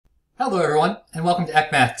Hello everyone, and welcome to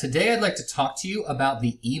ECMath. Today I'd like to talk to you about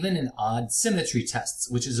the even and odd symmetry tests,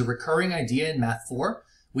 which is a recurring idea in Math 4.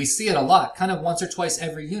 We see it a lot, kind of once or twice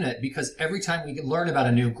every unit, because every time we learn about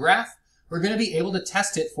a new graph, we're going to be able to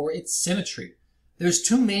test it for its symmetry. There's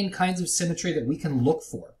two main kinds of symmetry that we can look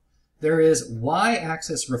for. There is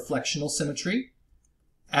y-axis reflectional symmetry,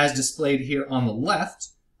 as displayed here on the left,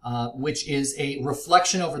 which is a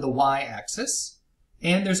reflection over the y-axis.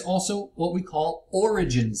 And there's also what we call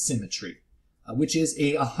origin symmetry, which is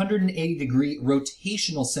a 180-degree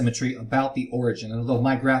rotational symmetry about the origin. And although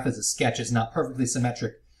my graph is a sketch, it's not perfectly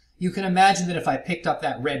symmetric. You can imagine that if I picked up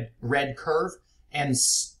that red curve and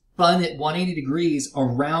spun it 180 degrees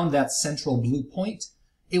around that central blue point,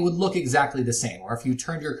 it would look exactly the same. Or if you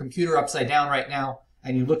turned your computer upside down right now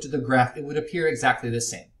and you looked at the graph, it would appear exactly the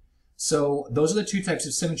same. So those are the two types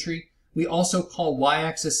of symmetry. We also call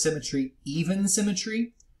y-axis symmetry even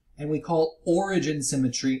symmetry, and we call origin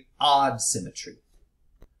symmetry odd symmetry.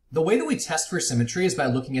 The way that we test for symmetry is by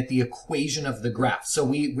looking at the equation of the graph. So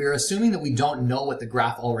we're assuming that we don't know what the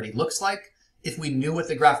graph already looks like. If we knew what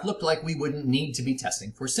the graph looked like, we wouldn't need to be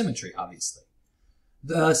testing for symmetry, obviously.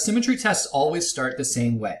 The symmetry tests always start the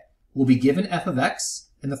same way. We'll be given f of x,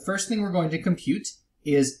 and the first thing we're going to compute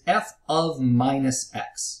is f of minus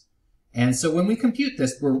x. And so when we compute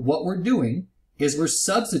this, what we're doing is we're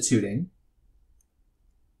substituting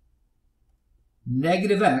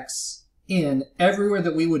negative x in everywhere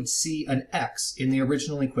that we would see an x in the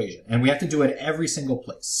original equation. And we have to do it every single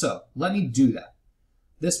place. So let me do that.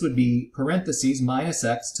 This would be parentheses minus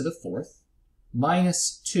x to the fourth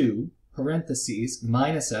minus 2 parentheses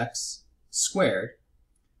minus x squared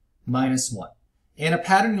minus 1. And a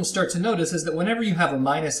pattern you'll start to notice is that whenever you have a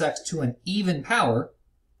minus x to an even power,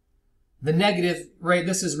 the negative, right,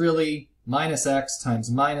 this is really minus x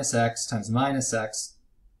times minus x times minus x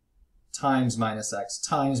times minus x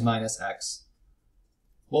times minus x.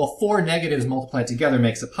 Well, 4 negatives multiplied together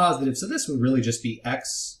makes a positive, so this would really just be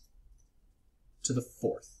x to the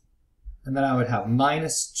fourth. And then I would have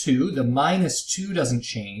minus 2. The minus 2 doesn't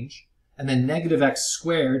change. And then negative x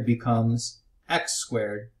squared becomes x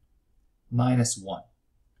squared minus 1.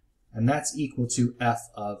 And that's equal to f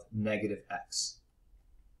of negative x.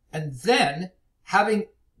 And then, having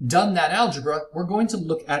done that algebra, we're going to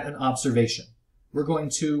look at an observation. We're going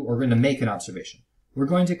to make an observation. We're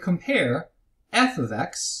going to compare f of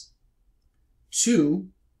x to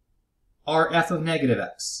our f of negative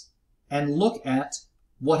x and look at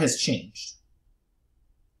what has changed.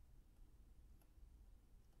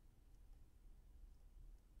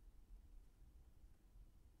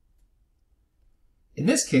 In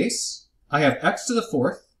this case, I have x to the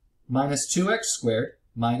fourth minus 2x squared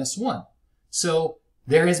minus 1. So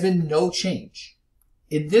there has been no change.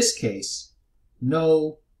 In this case,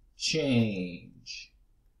 no change.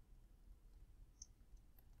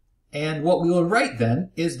 And what we will write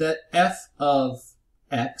then is that f of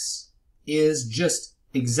x is just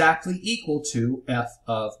exactly equal to f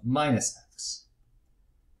of minus x.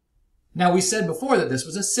 Now we said before that this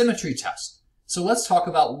was a symmetry test. So let's talk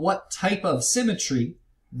about what type of symmetry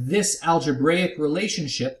this algebraic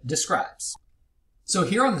relationship describes. So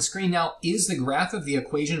here on the screen now is the graph of the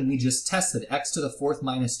equation we just tested, x to the fourth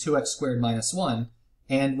minus 2x squared minus 1.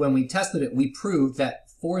 And when we tested it, we proved that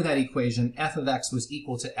for that equation, f of x was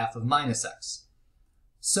equal to f of minus x.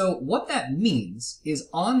 So what that means is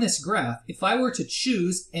on this graph, if I were to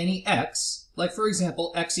choose any x, like for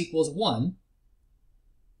example, x equals 1,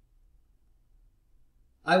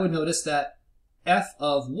 I would notice that f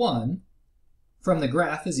of 1 from the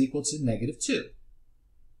graph is equal to negative 2.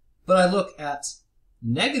 But I look at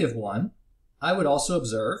negative 1, I would also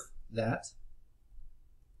observe that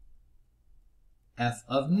f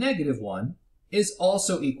of negative 1 is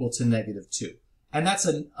also equal to negative 2. And that's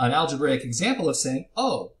an algebraic example of saying,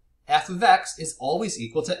 oh, f of x is always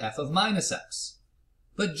equal to f of minus x.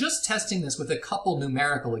 But just testing this with a couple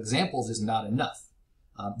numerical examples is not enough.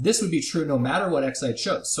 This would be true no matter what x I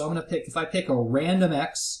chose. So I'm going to pick, if I pick a random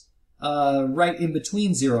x right in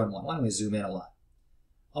between 0 and 1, why don't we zoom in a lot?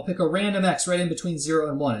 I'll pick a random x right in between 0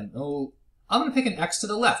 and 1. And I'm going to pick an x to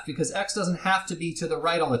the left because x doesn't have to be to the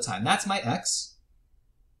right all the time. That's my x.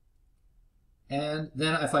 And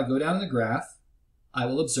then if I go down the graph, I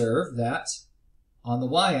will observe that on the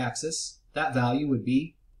y-axis, that value would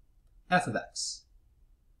be f of x.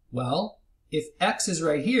 Well, if x is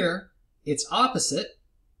right here, its opposite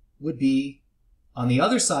would be on the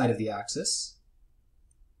other side of the axis.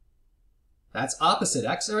 That's opposite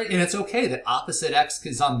x, right? And it's okay that opposite x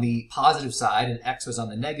is on the positive side and x was on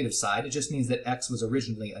the negative side. It just means that x was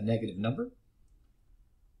originally a negative number.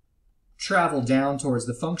 Travel down towards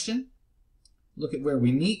the function. Look at where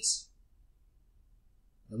we meet.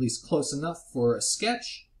 at least close enough for a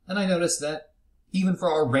sketch, and I noticed that even for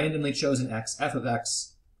our randomly chosen x, f of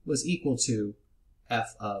x was equal to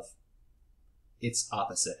f of its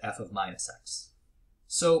opposite, f of minus x.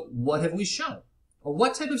 So what have we shown? Or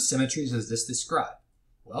what type of symmetries does this describe?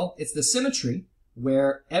 Well, it's the symmetry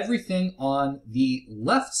where everything on the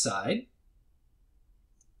left side,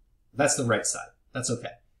 that's the right side, that's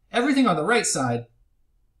okay. Everything on the right side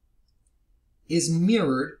is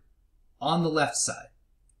mirrored on the left side.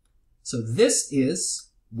 So this is,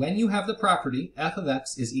 when you have the property f of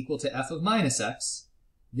x is equal to f of minus x,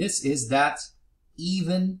 this is that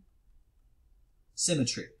even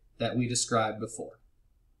symmetry that we described before.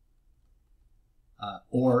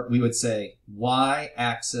 Or we would say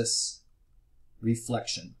y-axis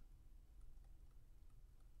reflection.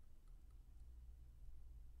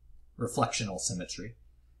 Reflectional symmetry.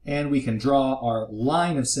 And we can draw our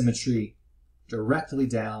line of symmetry directly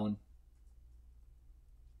down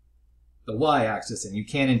the y-axis, and you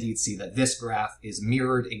can indeed see that this graph is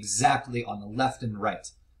mirrored exactly on the left and right.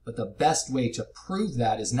 But the best way to prove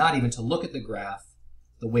that is not even to look at the graph.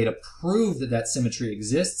 The way to prove that that symmetry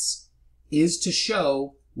exists is to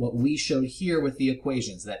show what we showed here with the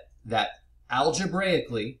equations, that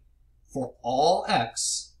algebraically, for all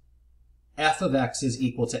x, f of x is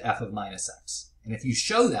equal to f of minus x. And if you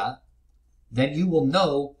show that, then you will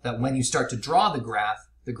know that when you start to draw the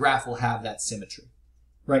graph will have that symmetry.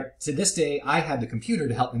 Right, to this day, I had the computer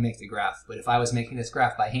to help me make the graph, but if I was making this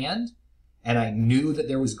graph by hand, and I knew that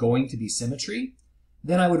there was going to be symmetry,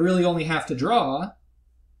 then I would really only have to draw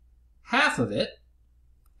half of it,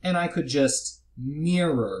 and I could just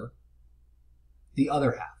mirror the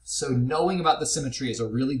other half. So knowing about the symmetry is a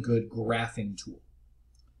really good graphing tool.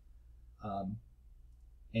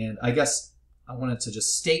 And I guess I wanted to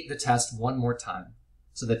just state the test one more time.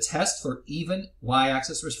 So the test for even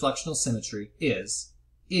y-axis reflectional symmetry is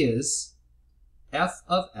f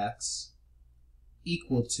of x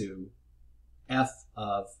equal to f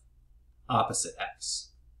of opposite x.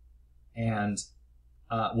 And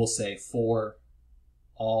we'll say for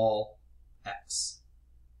all x.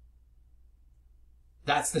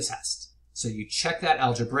 That's the test. So you check that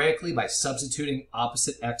algebraically by substituting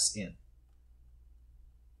opposite x in.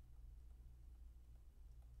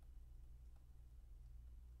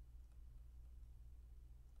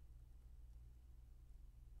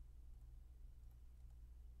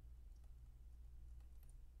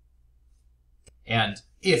 And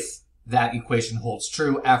if that equation holds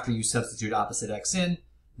true after you substitute opposite x in,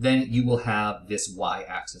 then you will have this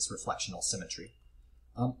y-axis reflectional symmetry.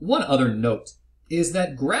 One other note is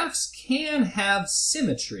that graphs can have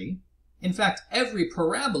symmetry. In fact, every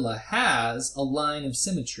parabola has a line of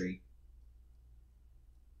symmetry.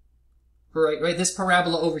 Right? This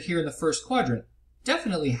parabola over here in the first quadrant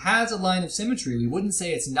definitely has a line of symmetry. We wouldn't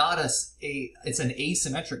say it's not it's an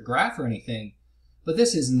asymmetric graph or anything, but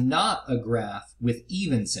this is not a graph with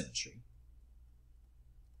even symmetry.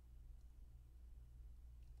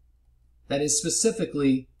 That is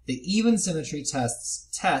specifically the even symmetry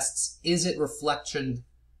tests is it reflectable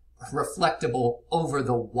over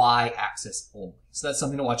the y-axis only. So that's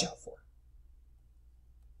something to watch out for.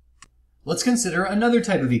 Let's consider another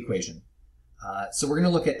type of equation. So we're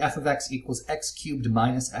going to look at f of x equals x cubed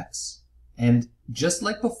minus x. And just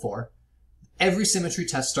like before, every symmetry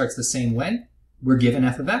test starts the same way. We're given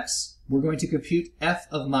f of x. We're going to compute f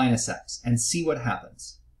of minus x and see what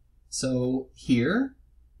happens. So here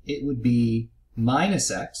it would be minus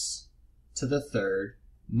x to the third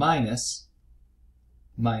minus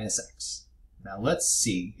x. Now let's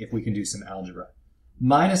see if we can do some algebra.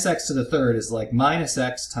 Minus x to the third is like minus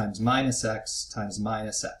x times minus x times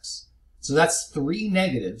minus x. So that's three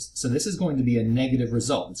negatives. So this is going to be a negative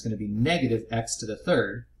result. It's going to be negative x to the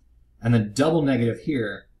third, and then double negative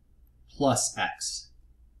here, plus x.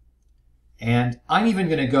 And I'm even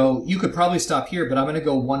going to go, you could probably stop here, but I'm going to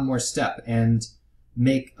go one more step and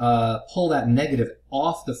pull that negative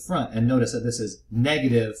off the front, and notice that this is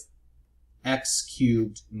negative x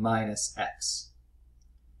cubed minus x.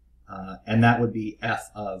 And that would be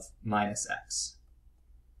f of minus x.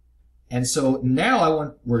 And so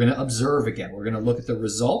now we're going to observe again. We're going to look at the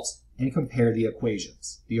result and compare the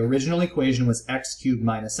equations. The original equation was x cubed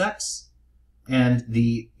minus x, and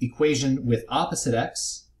the equation with opposite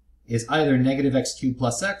x is either negative x cubed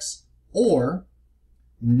plus x or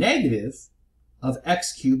negative of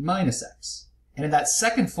x cubed minus x. And in that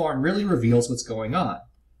second form really reveals what's going on.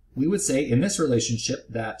 We would say in this relationship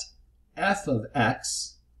that f of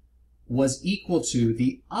x was equal to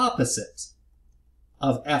the opposite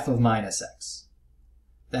of f of minus x.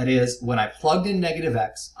 That is, when I plugged in negative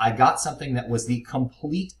x, I got something that was the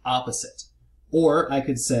complete opposite. Or I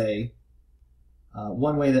could say,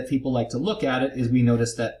 one way that people like to look at it is we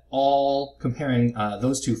notice that all, comparing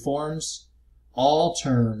those two forms, all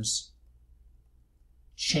terms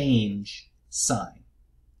change sign.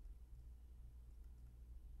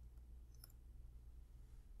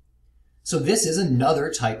 So this is another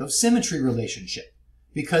type of symmetry relationship,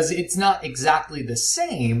 because it's not exactly the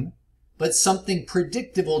same, but something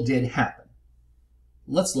predictable did happen.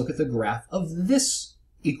 Let's look at the graph of this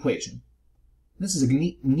equation. This is a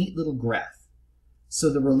neat little graph. So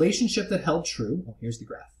the relationship that held true, oh, here's the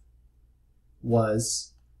graph,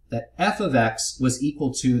 was that f of x was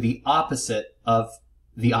equal to the opposite, f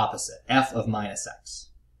of minus x.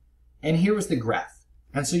 And here was the graph.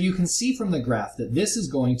 And so you can see from the graph that this is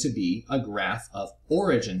going to be a graph of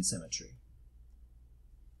origin symmetry.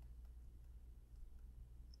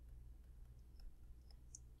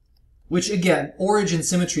 Which, again, origin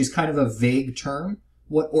symmetry is kind of a vague term.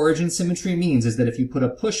 What origin symmetry means is that if you put a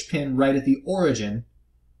push pin right at the origin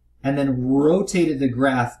and then rotated the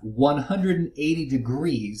graph 180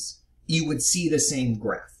 degrees, you would see the same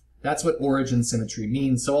graph. That's what origin symmetry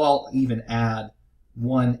means. So I'll even add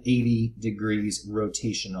 180 degrees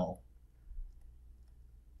rotational,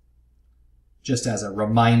 just as a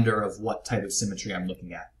reminder of what type of symmetry I'm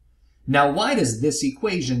looking at. Now, why does this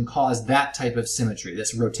equation cause that type of symmetry,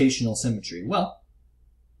 this rotational symmetry? Well,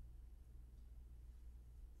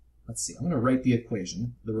 let's see, I'm going to write the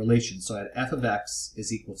equation, the relation. So I had f of x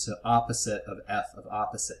is equal to opposite of f of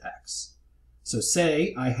opposite x. So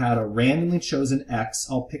say I had a randomly chosen x,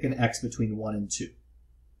 I'll pick an x between 1 and 2.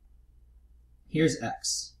 Here's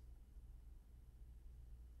x.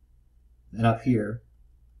 And up here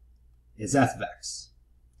is f of x.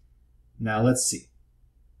 Now let's see.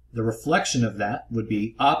 The reflection of that would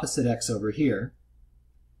be opposite x over here.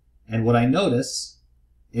 And what I notice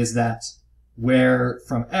is that where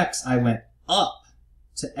from x I went up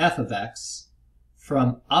to f of x,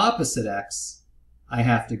 from opposite x I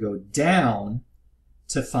have to go down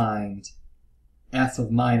to find f of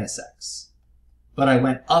minus x. But I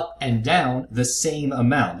went up and down the same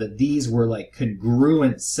amount, that these were like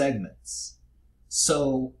congruent segments.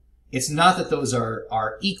 So it's not that those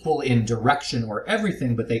are equal in direction or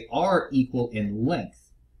everything, but they are equal in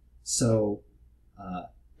length. So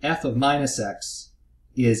f of minus x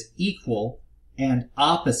is equal and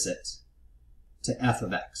opposite to f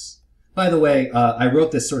of x. By the way, I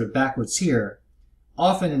wrote this sort of backwards here.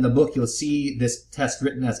 Often in the book you'll see this test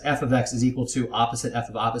written as f of x is equal to opposite f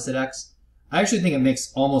of opposite x. I actually think it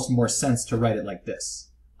makes almost more sense to write it like this.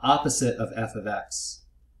 Opposite of f of x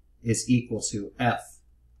is equal to f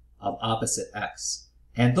of opposite x.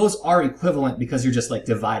 And those are equivalent because you're just like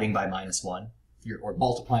dividing by minus 1 or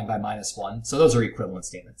multiplying by minus 1. So those are equivalent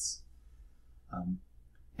statements.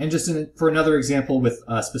 And just for another example with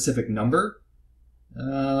a specific number,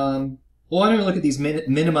 well, I'm going to look at these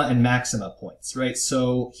minima and maxima points, right?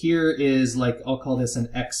 So here is like, I'll call this an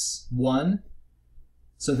x1.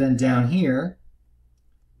 So then down here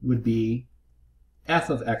would be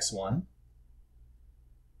f of x1.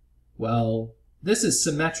 Well, this is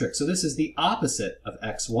symmetric, so this is the opposite of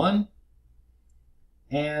x1.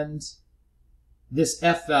 And this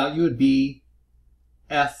f value would be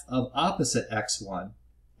f of opposite x1.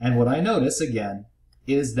 And what I notice, again,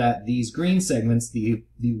 is that these green segments, the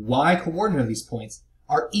y-coordinate of these points,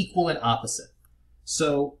 are equal and opposite.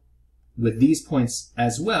 So with these points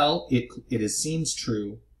as well, it seems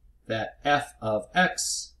true that f of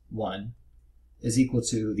x1 is equal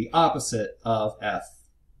to the opposite of f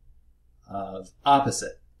of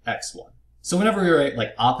opposite x1. So whenever we write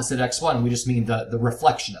like opposite x1, we just mean the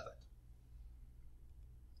reflection of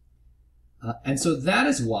it. And so that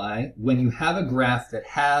is why when you have a graph that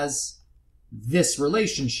has this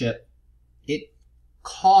relationship, it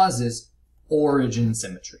causes origin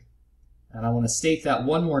symmetry. And I want to state that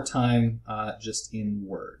one more time just in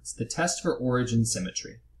words. The test for origin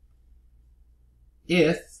symmetry.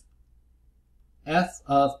 If f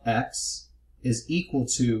of x is equal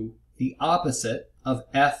to the opposite of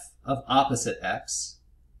f of opposite x,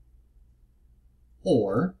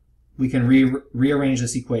 or we can rearrange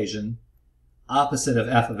this equation, opposite of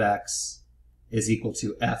f of x is equal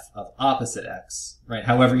to f of opposite x, right?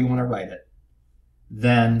 However you want to write it,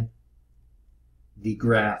 then the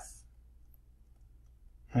graph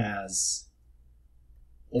has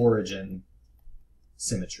origin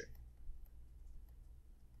symmetry.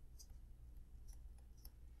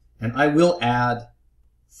 And I will add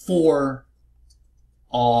for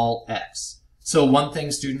all x. So one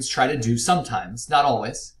thing students try to do sometimes, not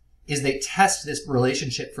always, is they test this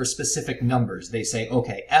relationship for specific numbers. They say,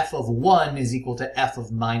 okay, f of 1 is equal to f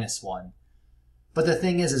of minus 1. But the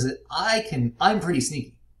thing is that I'm pretty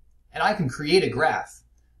sneaky, and I can create a graph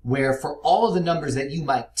where for all of the numbers that you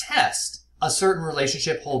might test, a certain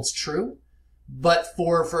relationship holds true. But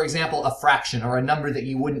for example, a fraction or a number that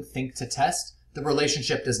you wouldn't think to test, the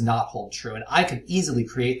relationship does not hold true. And I could easily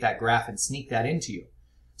create that graph and sneak that into you.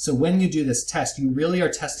 So when you do this test, you really are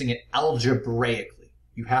testing it algebraically.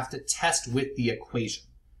 You have to test with the equation.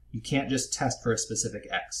 You can't just test for a specific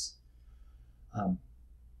x.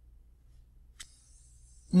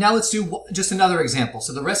 Now let's do just another example.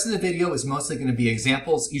 So the rest of the video is mostly going to be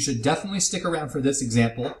examples. You should definitely stick around for this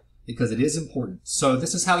example because it is important. So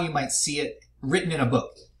this is how you might see it written in a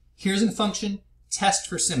book. Here's a function, test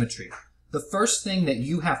for symmetry. The first thing that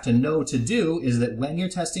you have to know to do is that when you're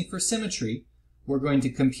testing for symmetry, we're going to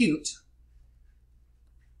compute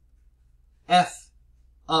f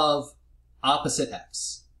of opposite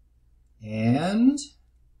x. And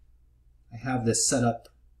I have this set up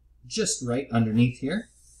just right underneath here.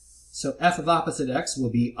 So f of opposite x will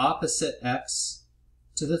be opposite x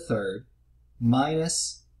to the third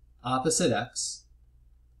minus opposite x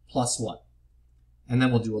plus 1. And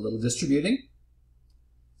then we'll do a little distributing.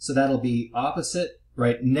 So that'll be opposite,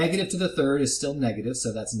 right? Negative to the third is still negative,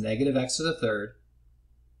 so that's negative x to the third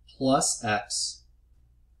plus x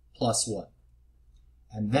plus 1.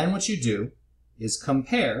 And then what you do is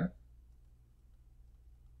compare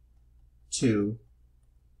to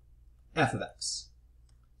f of x.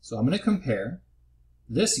 So I'm going to compare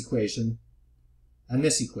this equation and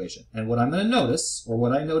this equation. And what I'm going to notice, or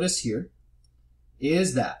what I notice here,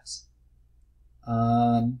 is that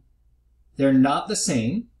they're not the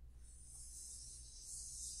same.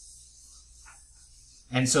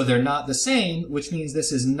 And so they're not the same, which means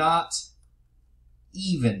this is not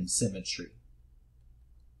even symmetry.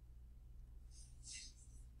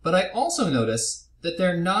 But I also notice that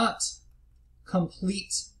they're not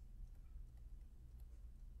complete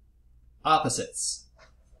opposites.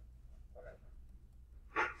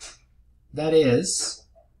 That is,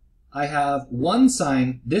 I have one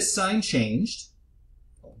sign, this sign changed.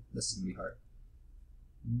 Oh, this is going to be hard.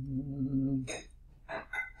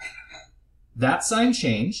 That sign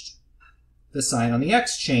changed. The sign on the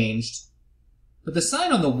x changed. But the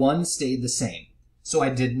sign on the 1 stayed the same. So I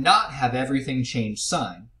did not have everything change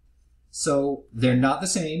sign. So they're not the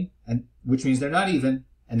same, and which means they're not even,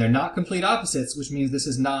 and they're not complete opposites, which means this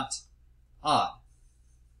is not odd.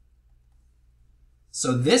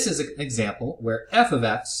 So this is an example where f of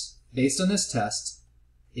x, based on this test,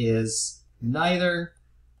 is neither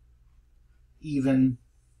even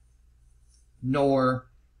nor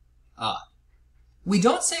odd. We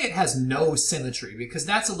don't say it has no symmetry because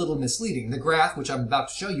that's a little misleading. The graph, which I'm about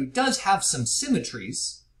to show you, does have some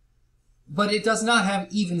symmetries, but it does not have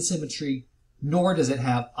even symmetry, nor does it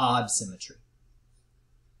have odd symmetry.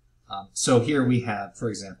 So here we have, for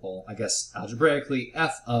example, I guess algebraically,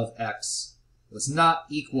 f of x was not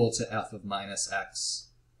equal to f of minus x,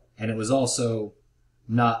 and it was also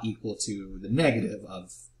not equal to the negative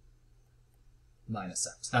of minus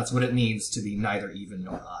x. That's what it means to be neither even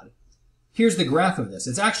nor odd. Here's the graph of this.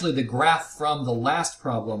 It's actually the graph from the last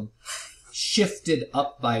problem shifted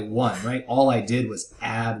up by 1, right? All I did was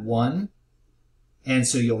add 1. And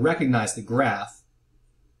so you'll recognize the graph.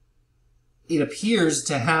 It appears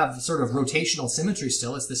to have sort of rotational symmetry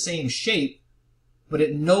still. It's the same shape, but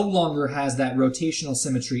it no longer has that rotational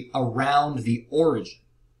symmetry around the origin,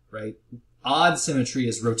 right? Odd symmetry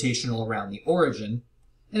is rotational around the origin.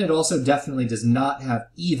 And it also definitely does not have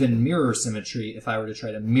even mirror symmetry if I were to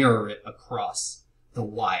try to mirror it across the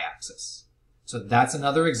y-axis. So that's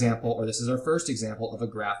another example, or this is our first example, of a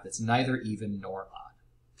graph that's neither even nor odd.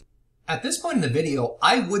 At this point in the video,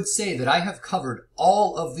 I would say that I have covered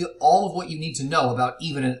all of what you need to know about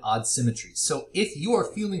even and odd symmetries. So if you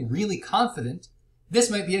are feeling really confident, this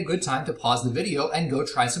might be a good time to pause the video and go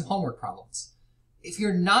try some homework problems. If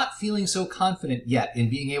you're not feeling so confident yet in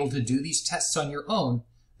being able to do these tests on your own,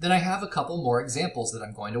 then I have a couple more examples that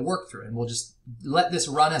I'm going to work through, and we'll just let this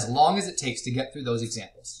run as long as it takes to get through those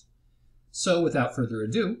examples. So without further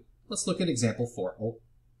ado, let's look at example 4. Oh,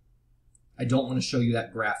 I don't want to show you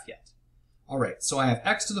that graph yet. All right, so I have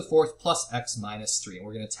x to the 4th plus x minus 3, and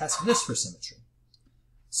we're going to test this for symmetry.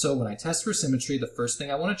 So when I test for symmetry, the first thing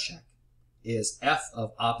I want to check is f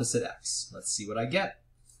of opposite x. Let's see what I get.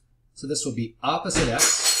 So this will be opposite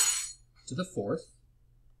x to the 4th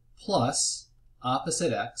plus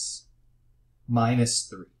opposite x minus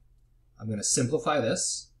 3. I'm going to simplify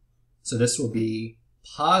this. So this will be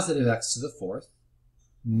positive x to the 4th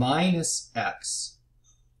minus x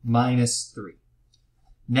minus 3.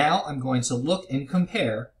 Now I'm going to look and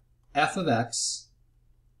compare f of x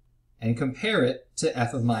and compare it to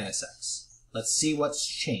f of minus x. Let's see what's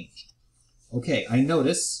changed. Okay, I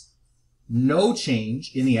notice no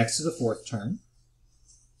change in the x to the fourth term,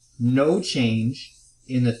 no change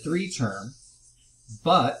in the 3 term,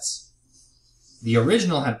 but the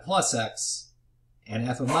original had plus x, and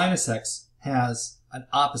f of minus x has an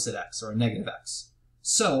opposite x, or a negative x.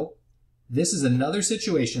 So this is another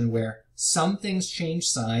situation where some things changed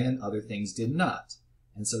sign and other things did not.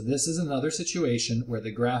 And so this is another situation where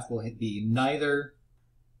the graph will be neither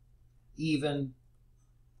even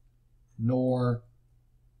nor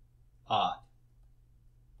odd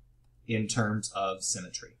in terms of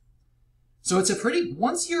symmetry. So it's a pretty,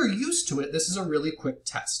 once you're used to it, this is a really quick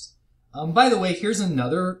test. By the way, here's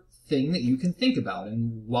another thing that you can think about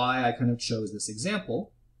and why I kind of chose this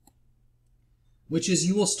example, which is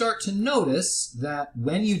you will start to notice that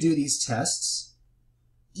when you do these tests,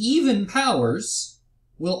 even powers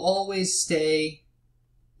will always stay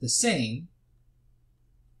the same,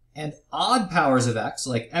 and odd powers of x,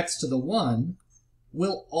 like x to the 1,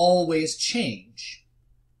 will always change.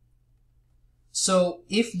 So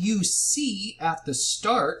if you see at the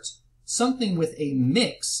start something with a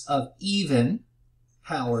mix of even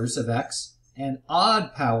powers of x and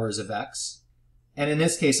odd powers of x, and in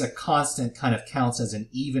this case a constant kind of counts as an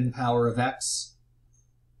even power of x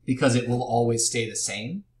because it will always stay the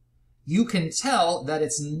same, you can tell that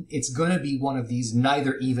it's going to be one of these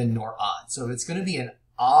neither even nor odd. So if it's going to be an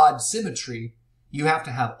odd symmetry, you have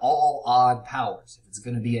to have all odd powers. If it's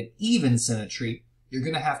going to be an even symmetry, you're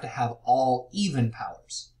going to have all even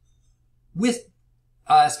powers. With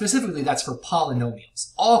specifically, that's for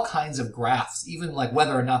polynomials. All kinds of graphs, even like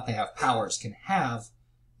whether or not they have powers, can have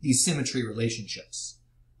these symmetry relationships.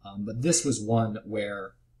 But this was one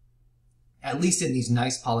where, at least in these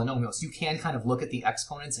nice polynomials, you can kind of look at the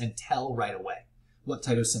exponents and tell right away what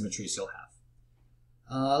type of symmetries you'll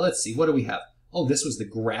have. Let's see, what do we have? Oh, this was the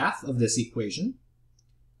graph of this equation.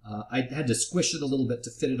 I had to squish it a little bit to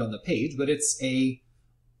fit it on the page, but it's a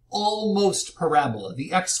almost parabola. The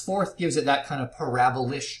x4th gives it that kind of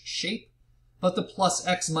parabolish shape, but the plus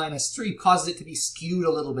x minus 3 causes it to be skewed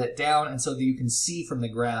a little bit down, and so that you can see from the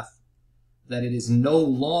graph that it is no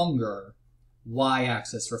longer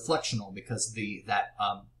y-axis reflectional because that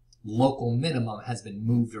local minimum has been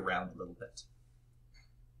moved around a little bit.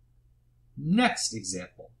 Next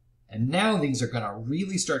example. And now things are going to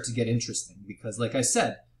really start to get interesting because, like I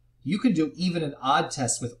said, you can do even an odd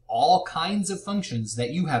test with all kinds of functions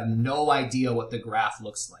that you have no idea what the graph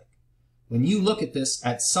looks like. When you look at this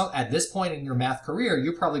at this point in your math career,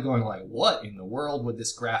 you're probably going like, what in the world would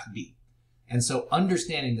this graph be? And so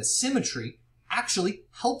understanding the symmetry actually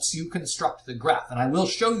helps you construct the graph. And I will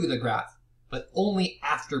show you the graph, but only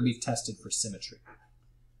after we've tested for symmetry.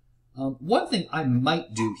 One thing I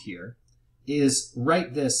might do here is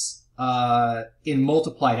write this in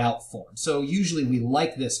multiplied out form. So usually we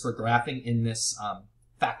like this for graphing in this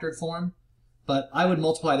factored form, but I would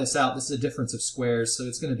multiply this out. This is a difference of squares, so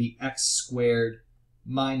it's going to be x squared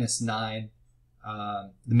minus 9. The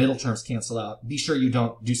middle terms cancel out. Be sure you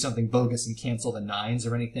don't do something bogus and cancel the 9s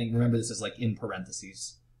or anything. Remember, this is like in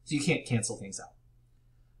parentheses, so you can't cancel things out.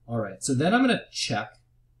 All right, so then I'm going to check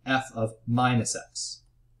f of minus x.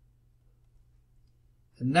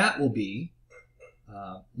 And that will be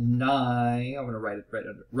 9, I'm going to write it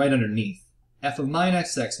right underneath. F of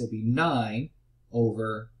minus x will be 9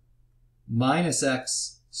 over minus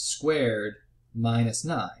x squared minus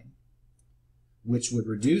 9, which would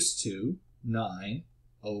reduce to 9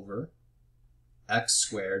 over x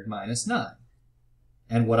squared minus 9.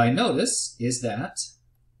 And what I notice is that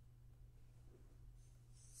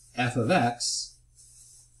f of x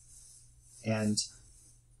and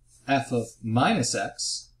f of minus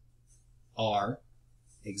x are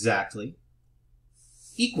exactly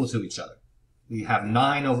equal to each other. We have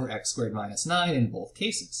 9 over x squared minus 9 in both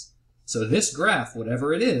cases. So this graph,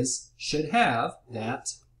 whatever it is, should have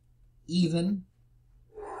that even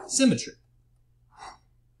symmetry.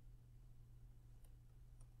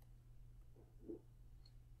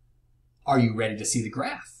 Are you ready to see the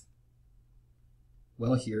graph?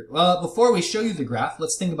 Well, before we show you the graph,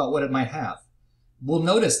 let's think about what it might have. We'll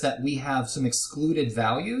notice that we have some excluded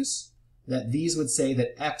values, that these would say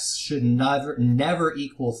that x should never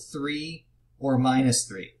equal 3 or minus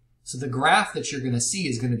 3. So the graph that you're going to see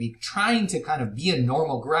is going to be trying to kind of be a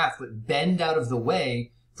normal graph, but bend out of the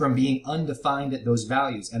way from being undefined at those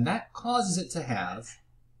values. And that causes it to have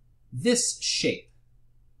this shape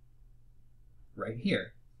right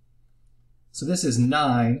here. So this is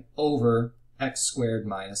 9 over x squared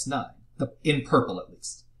minus 9, in purple at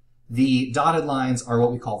least. The dotted lines are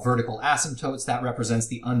what we call vertical asymptotes. That represents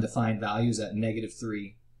the undefined values at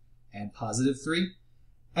 -3 and +3.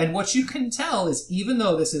 And what you can tell is even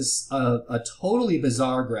though this is a totally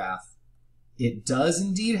bizarre graph, it does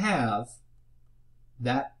indeed have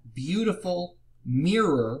that beautiful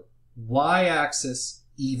mirror y-axis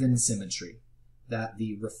even symmetry, that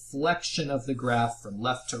the reflection of the graph from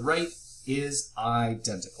left to right is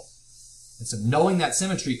identical. And so knowing that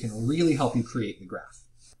symmetry can really help you create the graph.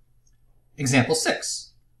 Example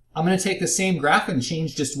 6. I'm going to take the same graph and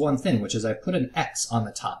change just one thing, which is I put an x on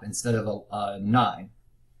the top instead of a 9.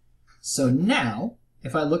 So now,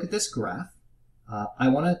 if I look at this graph, I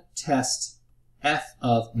want to test f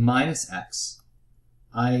of minus x.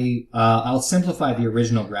 I'll simplify the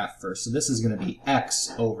original graph first. So this is going to be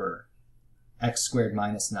x over x squared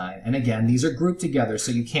minus 9. And again, these are grouped together,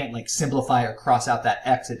 so you can't like simplify or cross out that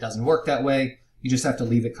x. It doesn't work that way. You just have to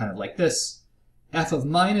leave it kind of like this. F of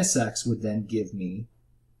minus x would then give me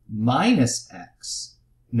minus x,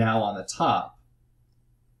 now on the top,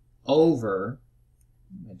 over,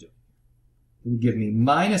 it would give me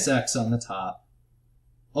minus x on the top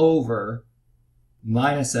over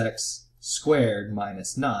minus x squared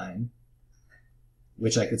minus 9,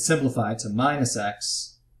 which I could simplify to minus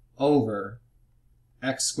x over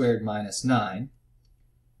x squared minus 9.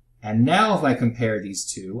 And now if I compare these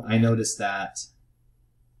two, I notice that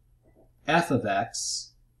f of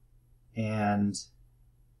x and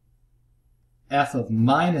f of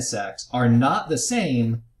minus x are not the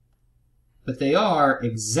same, but they are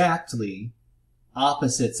exactly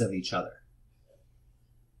opposites of each other.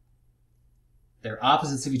 They're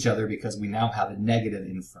opposites of each other because we now have a negative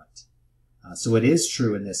in front. So it is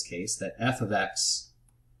true in this case that f of x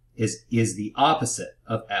is the opposite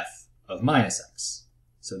of f of minus x.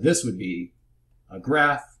 So this would be a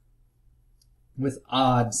graph with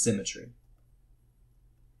odd symmetry.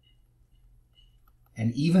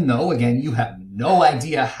 And even though, again, you have no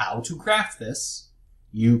idea how to graph this,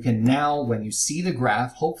 you can now, when you see the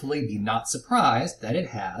graph, hopefully be not surprised that it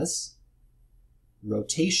has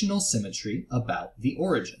rotational symmetry about the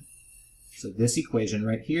origin. So this equation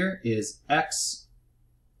right here is x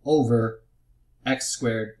over x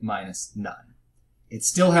squared minus 9. It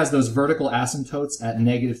still has those vertical asymptotes at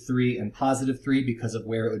 -3 and +3 because of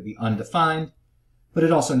where it would be undefined, but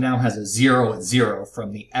it also now has a 0 at 0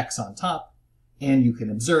 from the x on top. And you can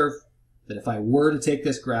observe that if I were to take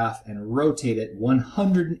this graph and rotate it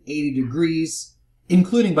 180 degrees,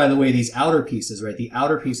 including, by the way, these outer pieces, right? The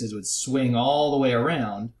outer pieces would swing all the way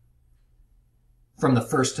around from the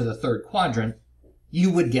first to the third quadrant, you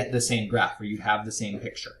would get the same graph, or you'd have the same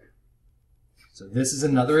picture. So this is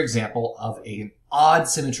another example of an odd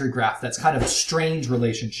symmetry graph that's kind of a strange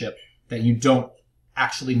relationship that you don't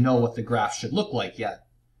actually know what the graph should look like yet.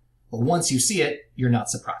 But once you see it, you're not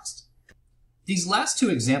surprised. These last two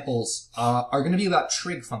examples are going to be about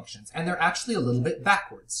trig functions, and they're actually a little bit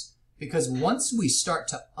backwards, because once we start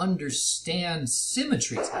to understand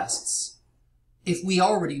symmetry tests, if we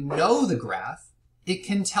already know the graph, it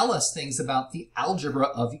can tell us things about the algebra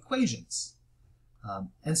of equations.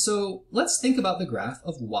 And so let's think about the graph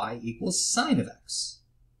of y equals sine of x.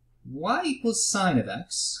 Y equals sine of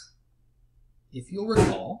x, if you'll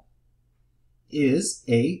recall, is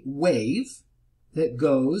a wave that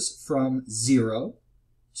goes from 0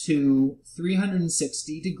 to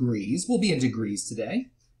 360 degrees. We'll be in degrees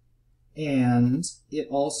today. And it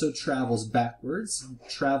also travels backwards. It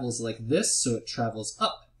travels like this, so it travels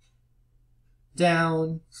up,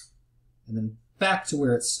 down, and then back to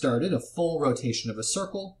where it started, a full rotation of a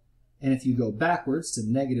circle. And if you go backwards to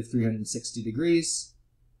 -360 degrees,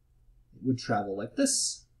 it would travel like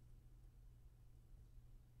this.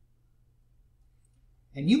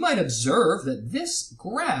 And you might observe that this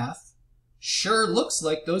graph sure looks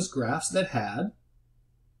like those graphs that had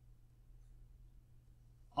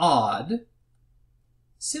odd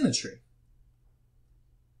symmetry.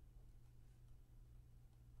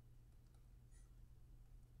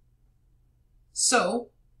 So,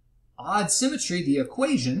 odd symmetry, the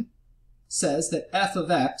equation, says that f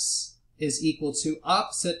of x is equal to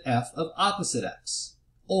opposite f of opposite x.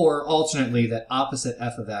 Or, alternately, that opposite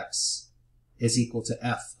f of x is equal to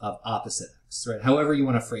f of opposite x, right? However you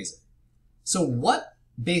want to phrase it. So what,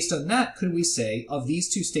 based on that, could we say of these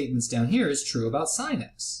two statements down here is true about sine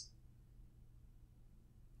x?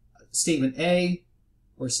 Statement A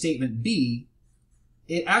or statement B,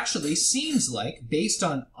 it actually seems like, based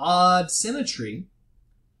on odd symmetry,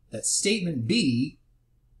 that statement B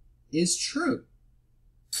is true.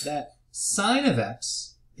 That sine of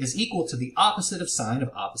x is equal to the opposite of sine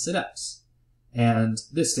of opposite x. And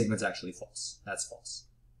this statement's actually false. That's false.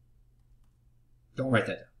 Don't write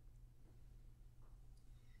that down.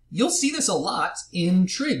 You'll see this a lot in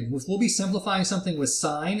trig. We'll be simplifying something with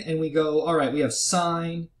sine, and we go, all right, we have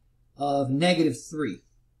sine of -3.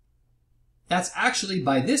 That's actually,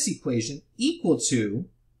 by this equation, equal to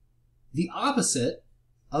the opposite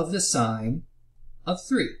of the sine of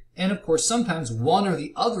 3. And of course, sometimes one or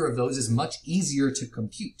the other of those is much easier to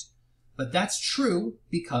compute. But that's true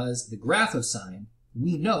because the graph of sine,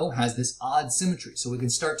 we know, has this odd symmetry. So we can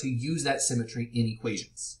start to use that symmetry in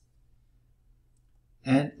equations.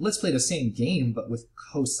 And let's play the same game, but with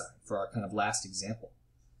cosine for our kind of last example.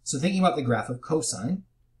 So thinking about the graph of cosine,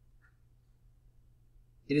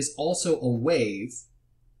 it is also a wave.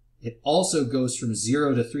 It also goes from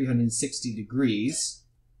 0 to 360 degrees.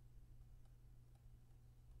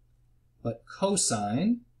 But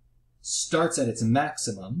cosine starts at its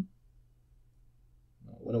maximum.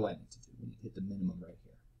 What do I need to do? We need to hit the minimum right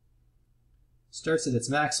here. Starts at its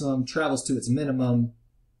maximum, travels to its minimum,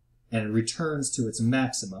 and returns to its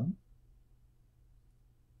maximum.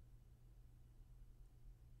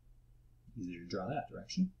 Easier to draw that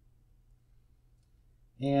direction.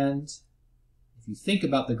 And if you think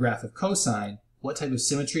about the graph of cosine, what type of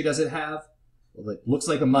symmetry does it have? Well, it looks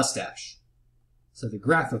like a mustache. So the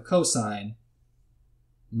graph of cosine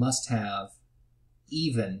must have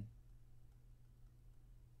even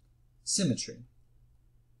symmetry.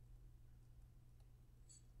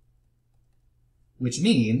 Which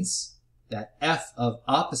means that f of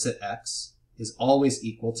opposite x is always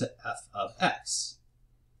equal to f of x.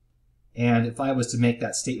 And if I was to make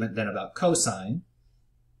that statement then about cosine,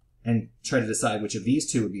 and try to decide which of these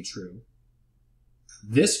two would be true,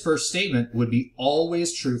 this first statement would be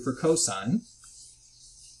always true for cosine.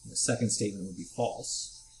 The second statement would be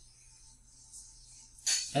false.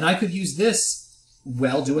 And I could use this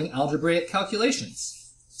while doing algebraic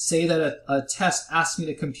calculations. Say that a test asks me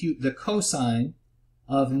to compute the cosine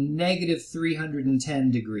of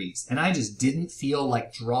 -310 degrees, and I just didn't feel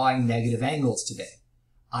like drawing negative angles today.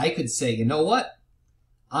 I could say, you know what?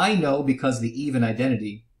 I know, because of the even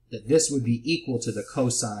identity, that this would be equal to the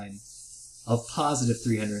cosine of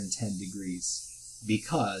 +310 degrees,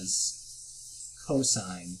 because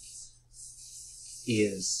cosine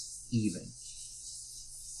is even.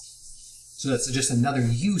 So that's just another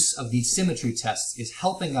use of these symmetry tests, is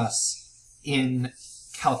helping us in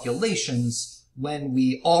calculations when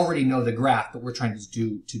we already know the graph, but we're trying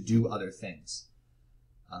to do other things.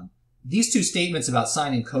 These two statements about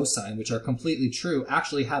sine and cosine, which are completely true,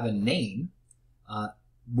 actually have a name.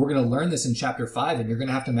 We're going to learn this in chapter 5, and you're going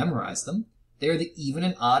to have to memorize them. They are the even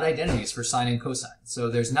and odd identities for sine and cosine. So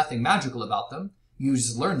there's nothing magical about them. You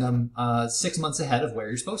just learn them 6 months ahead of where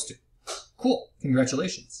you're supposed to. Cool.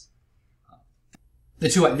 Congratulations.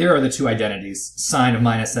 There are the two identities. Sine of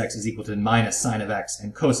 -x is equal to minus sine of x,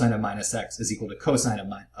 and cosine of -x is equal to cosine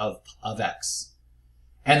of x.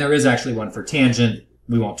 And there is actually one for tangent.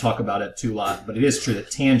 We won't talk about it too lot, but it is true that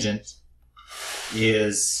tangent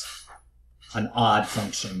is an odd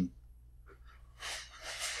function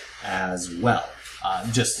as well.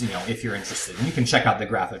 Just, if you're interested. And you can check out the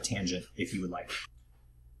graph of tangent if you would like.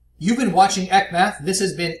 You've been watching ECMath. This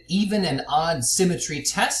has been even and odd symmetry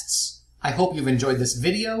tests. I hope you've enjoyed this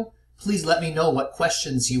video. Please let me know what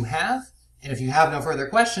questions you have. And if you have no further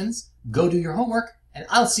questions, go do your homework, and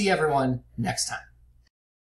I'll see everyone next time.